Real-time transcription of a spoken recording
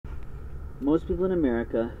Most people in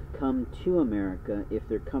America come to America if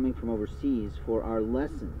they're coming from overseas for our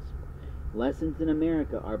lessons. Lessons in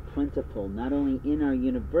America are plentiful not only in our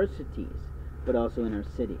universities, but also in our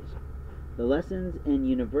cities. The lessons in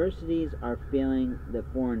universities are failing the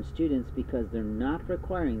foreign students because they're not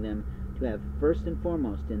requiring them to have first and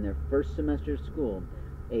foremost in their first semester of school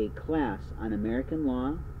a class on American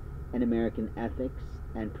law and American ethics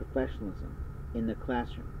and professionalism in the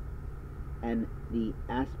classroom, and the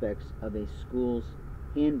aspects of a school's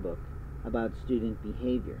handbook about student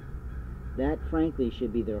behavior. That, frankly,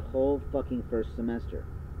 should be their whole fucking first semester.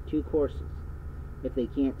 2 courses. If they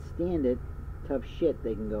can't stand it, tough shit,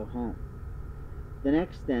 they can go home. The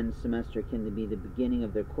next then semester can be the beginning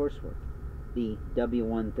of their coursework. The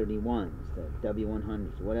W131s, the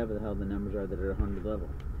W100s, whatever the hell the numbers are that are 100 level.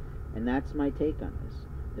 And that's my take on this.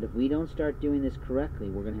 That if we don't start doing this correctly,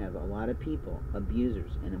 we're going to have a lot of people,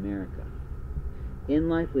 abusers, in America. In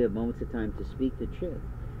life, we have moments of time to speak the truth.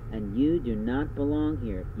 And you do not belong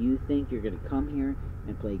here if you think you're going to come here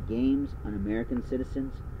and play games on American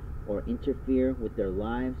citizens, or interfere with their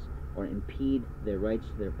lives, or impede their rights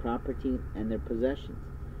to their property and their possessions.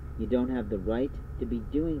 You don't have the right to be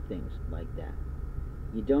doing things like that.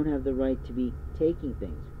 You don't have the right to be taking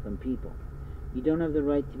things from people. You don't have the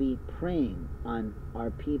right to be preying on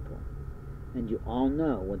our people. And you all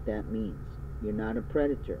know what that means. You're not a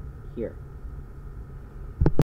predator here.